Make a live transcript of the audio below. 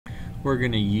We're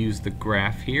going to use the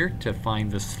graph here to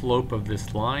find the slope of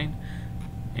this line,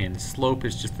 and slope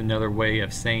is just another way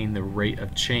of saying the rate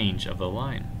of change of the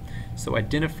line. So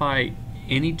identify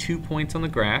any 2 points on the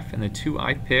graph, and the two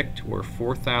I picked were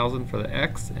 4,000 for the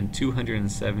x and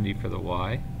 270 for the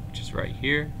y, which is right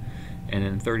here, and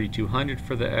then 3,200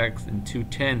 for the x and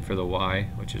 210 for the y,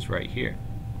 which is right here.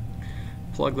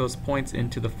 Plug those points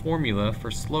into the formula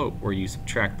for slope, where you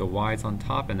subtract the y's on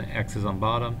top and the x's on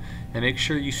bottom, and make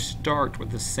sure you start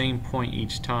with the same point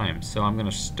each time. So I'm going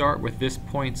to start with this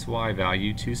point's y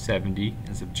value, 270,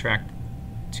 and subtract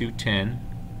 210,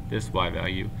 this y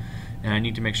value, and I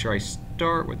need to make sure I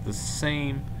start with the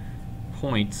same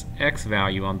point's x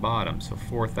value on bottom, so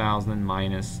 4,000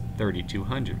 minus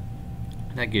 3,200.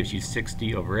 That gives you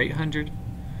 60 over 800,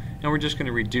 and we're just going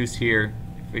to reduce here.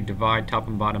 If we divide top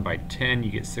and bottom by 10,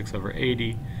 you get 6 over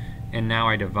 80, and now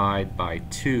I divide by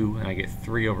 2 and I get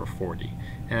 3 over 40,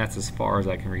 and that's as far as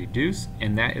I can reduce,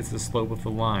 and that is the slope of the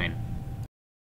line.